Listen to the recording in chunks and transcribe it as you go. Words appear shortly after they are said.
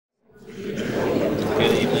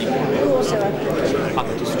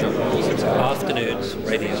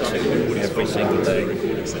radio too, every single day,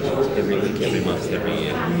 every week, every month, every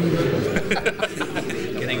year.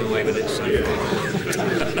 Getting away with it so far.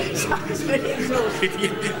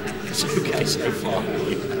 It's okay so far.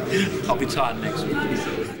 I'll be tired next week.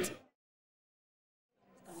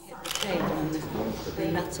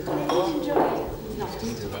 The nuts are going to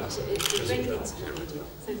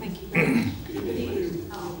so thank you.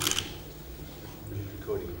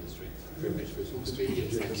 Recording industry. Privilege for us all to be here.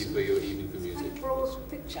 Thank you for your evening for music. Broad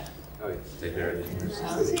picture. Oh yes. Stay here.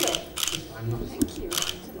 I'm not. Thank you.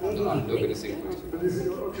 I'm not going to sing for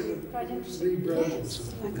you. Quite interesting. Yes.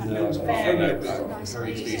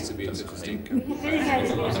 Very pleased to be in such a state.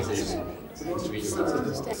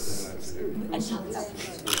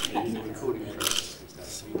 Recording process.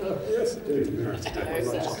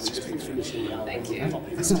 Thank you.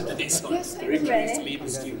 Yes, Very pleased to leave the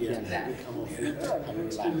studio and come off and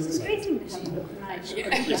relax. it's great to have a look nice.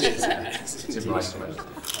 It's a bright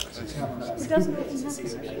It doesn't often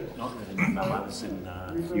happen. Not really. No, I was in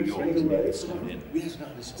New York to snowed in. Yes, no,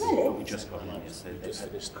 this is But we just got on yesterday. just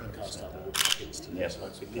finished the cast up all Hopkins today. Yes, So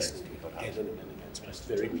I've been listening again and again. So I'm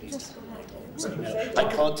very pleased to have it. I I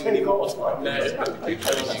can't do any more. No.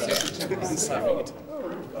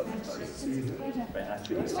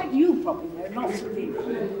 It's like you probably know, lots of people.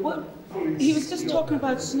 Well, he was just talking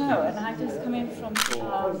about snow, and I just come in from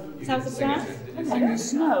south of France, and the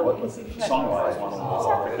snow is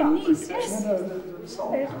incredible. In Nice, yes.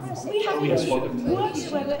 We have the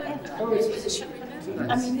worst weather ever.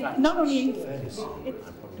 I mean, not only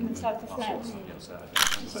in south of France.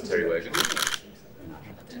 Terry Wagon.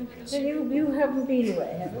 So you haven't been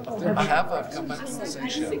away, have you? I have. I've come back from the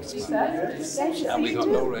Seychelles. And we got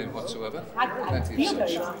no rain whatsoever. I feel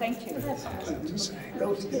very well, thank you. I'm glad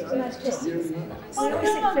to say. Oh, no,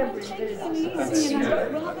 I'm taking it easy, and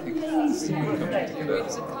I'm rather lazy.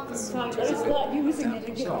 So I better start using it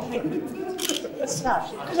again. Because I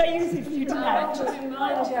use it a few times. So I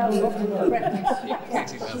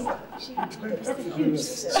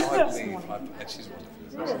believe my pet, she's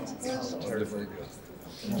wonderful. Very good.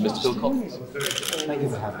 Mr. Phil Collins. Thank you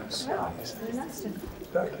for having us.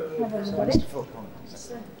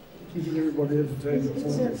 Keeping everybody entertained.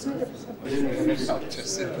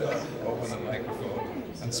 Just sit there, open the microphone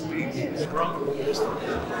and speak.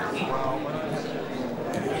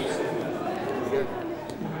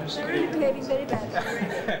 They're really behaving very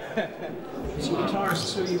bad.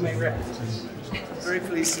 Guitarist who you may recognize. Very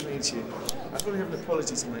pleased to meet you. I probably have an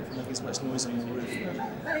apology to make for making so much noise on your roof.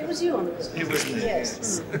 Well, it was you on the roof. It was me.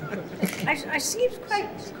 Yes. I seemed quite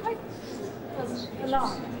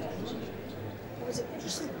alarmed. Was it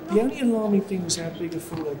interesting? The only alarming thing was how big a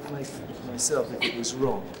fool I'd make of myself if it was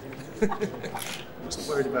wrong. I wasn't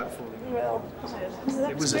worried about falling. Well,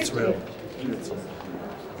 It was a thrill.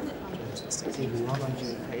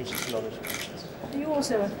 You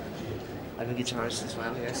also I'm a guitarist as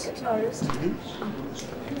well, yes. a guitarist.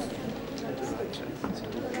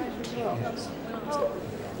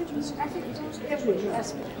 I think every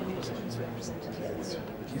aspect of music is represented here.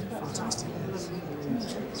 Fantastic.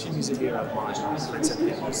 She music here at mine. Let's have a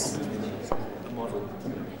model.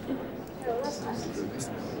 Oh, that's nice.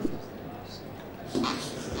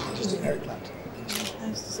 Just Eric Clapton.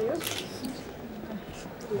 Nice to see you.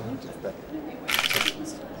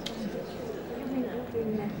 You've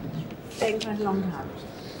been playing quite a long time.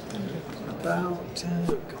 About,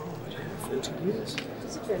 40 years.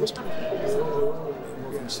 Is it really? We're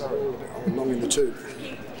from Surrey, long in the tube.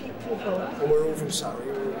 Keep people. And we're all from Surrey.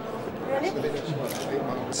 Really? Within 8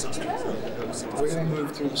 miles. We all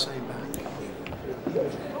moved through the same band.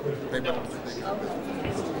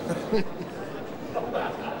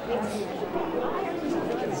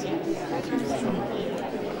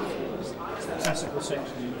 Classical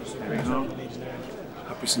section.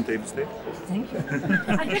 Happy St. David's Day. Thank you.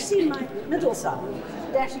 I've just seen my middle son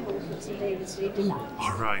dashing off at St. David's Day dinner.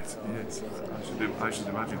 All right. Yes, I should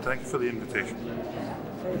imagine. Thank you for the invitation.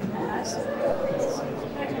 Very nice.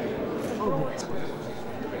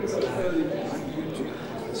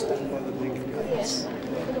 Stand by the big. Yes.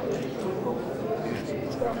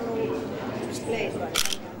 It's got an old display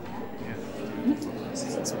right It's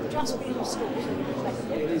just been installed.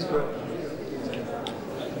 It is great.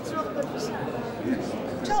 It's not good for sound.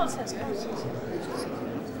 Charles has cameras.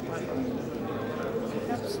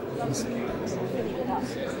 That's filling it up.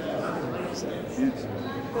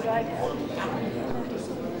 Good idea.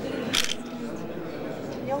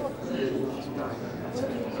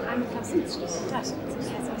 I'm a classics. Classics.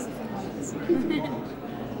 Yes, that's the thing.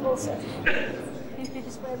 Also,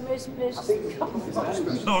 it's where most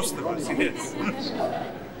Most of us, yes.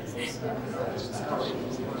 I think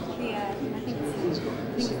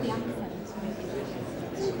the accent is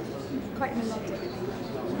really quite melodic.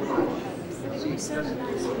 It's so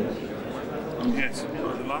nice. Yes,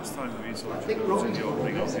 the last time we saw it was in the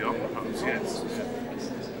opening of the Opera House, yes.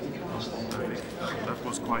 I think that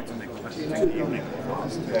was quite an eclectic evening.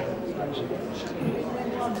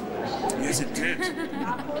 Yes, it did.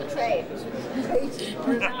 Our portrait was waiting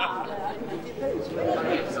for an hour.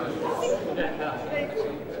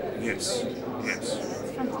 Yes, yes.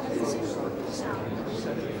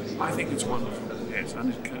 I think it's wonderful, yes,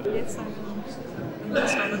 and it can. Yes, and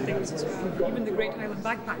those kind of things as well. Even the Great Highland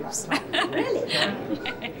Bagpipes. Really?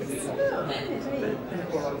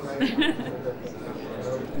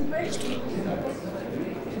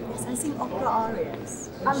 Yes, I sing opera arias.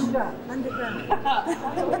 Underground. Or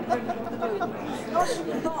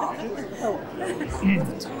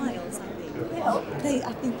the tiles,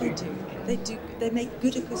 I think they do. They make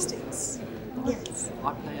good acoustics. Yes.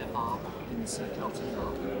 I play a harp in Sir Celtic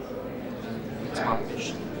harp. It's my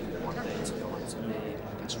ambition one day to go on to the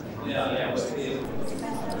orchestra.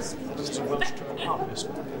 It's a Welsh triple harpist.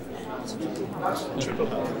 Triple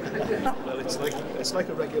harp. Well, it's like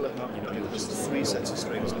a regular harp, you know. There's 3 sets of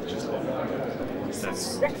strings, not just one.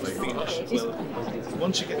 That's well,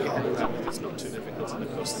 once you get your head around it, it's not too difficult. And of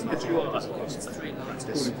course, the magic is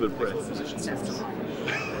practice with positions after.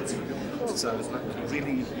 It's a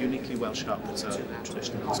really uniquely Welsh harp. It's a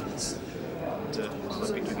traditional instrument. I've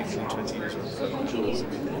been doing it for 20 years.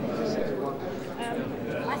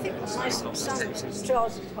 I think my son is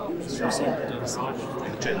Charles' harp. Yes,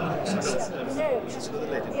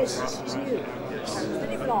 it's you.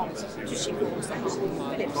 Very blonde. She calls the harp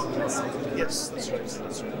Phillips. yes, that's right.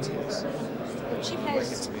 Yes. She plays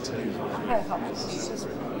her harp.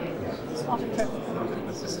 It's not a problem.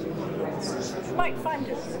 You might find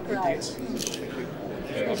it in the crowd.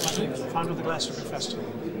 Found with the Glastonbury Festival.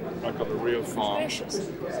 I've got a real farm, and Gracious.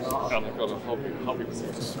 I've got a hobby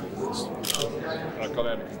business. I've got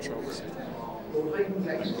out of control. It's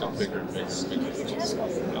got bigger and bigger and bigger.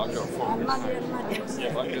 I've got a farm.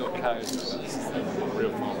 Yeah, like little cows.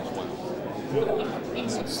 Real farm as well.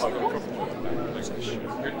 So I've got a couple of things.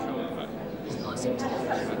 Good film,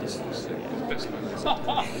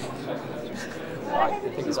 Right, the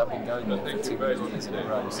thing is, I've been going for 2 years in a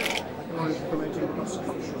row.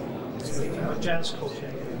 Jazz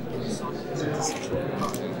culture.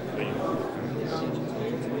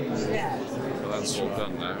 Well, that's all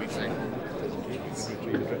done now, I think.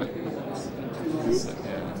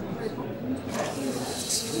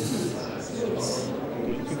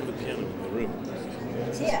 Looking for the piano in the room.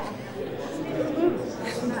 Yeah.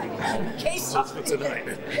 In case That's for tonight.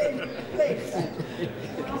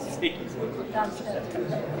 Downstairs.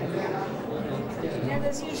 Yeah,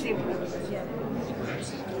 there's usually one. Yeah.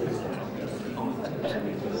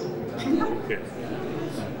 Okay.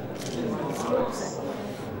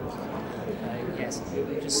 Yes,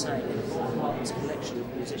 just saying, this collection of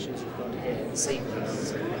musicians you've got here this evening, I'm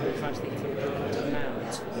trying to think of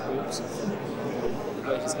 £100 for the groups of the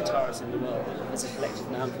greatest guitarists in the world. There's a collective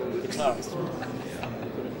noun for the guitarists.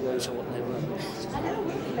 I'm not sure what they were. I know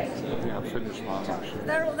we collect. Yeah, I finished mine actually.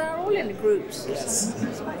 They're all in the groups. Yes.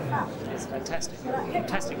 It's quite fun. It's fantastic.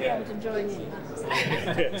 Fantastic. And join in.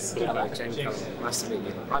 Hello, James Cullen. Nice to meet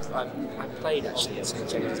you. I played actually at St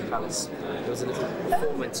James's Palace. There was a little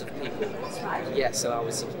performance of people. That's right. Yeah, so I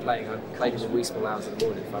was sort of playing. I played in the wee small hours of the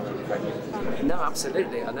morning, if I remember correctly. No,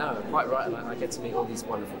 absolutely. I know. Quite right. And I get to meet all these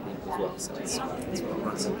wonderful people as well. So it's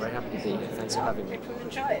well, so I'm very happy to be here. Thanks for having me.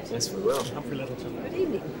 Enjoy it. Yes, we will. Good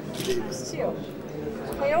evening. Nice to see you.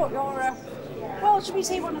 Well, you're well, should we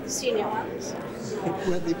say one of the senior ones?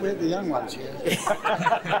 We're the young ones here. Because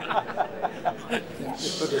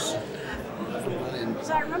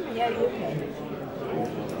I remember, yeah, you played.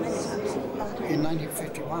 In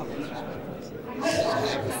 1951.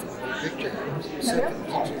 Victor.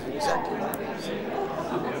 Exactly.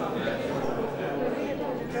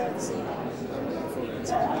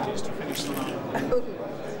 Just to finish the night.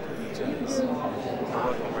 I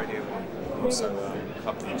work on Radio 1. Also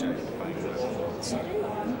club DJ playing the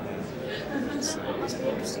so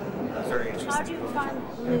it's very interesting. How do you find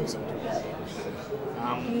music to play?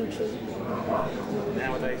 YouTube.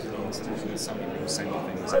 Nowadays with the internet, there's so many people sending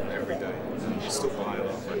things out every day. You still buy a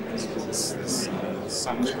lot of records because there's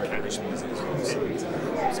so much Spanish music as well. So we've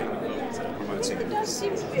got promoting. It does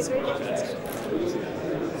seem to be a great interest.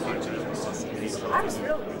 I was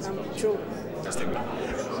thrilled when I'm children. Thanks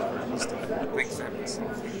for having us.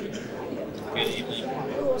 Good evening.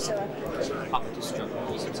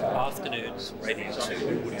 Afternoons, radio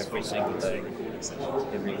 2, every single day,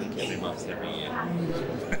 every week, every month, every year.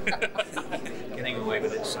 Getting away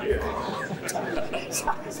with it so far.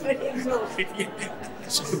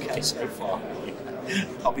 It's okay so far.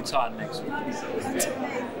 I'll be tired next week.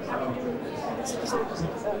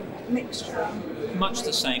 Mixture. Much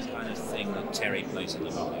the same kind of thing that Terry plays at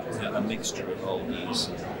the moment. A mixture of oldies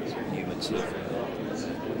and new material.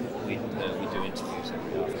 We do interviews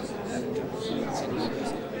every afternoon.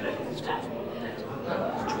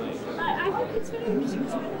 I think it's very interesting.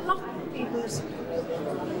 A lot of people are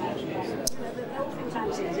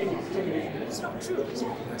it's not true, is it?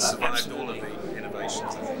 Survived all of the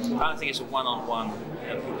innovations. I don't think it's a one-on-one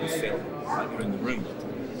and people feel like you're in the room with them.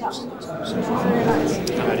 Yeah. Very nice.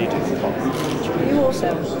 How do you do the pop? You also.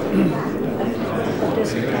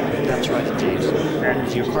 That's right, indeed.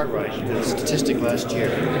 And you're quite right. The statistic last year,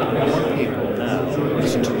 more people now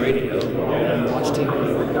listen to radio and watch TV.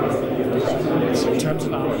 In terms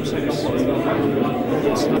of hours, yes. I'm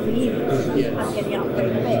getting up very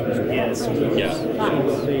bed. Yes. Yeah.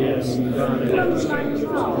 Nice.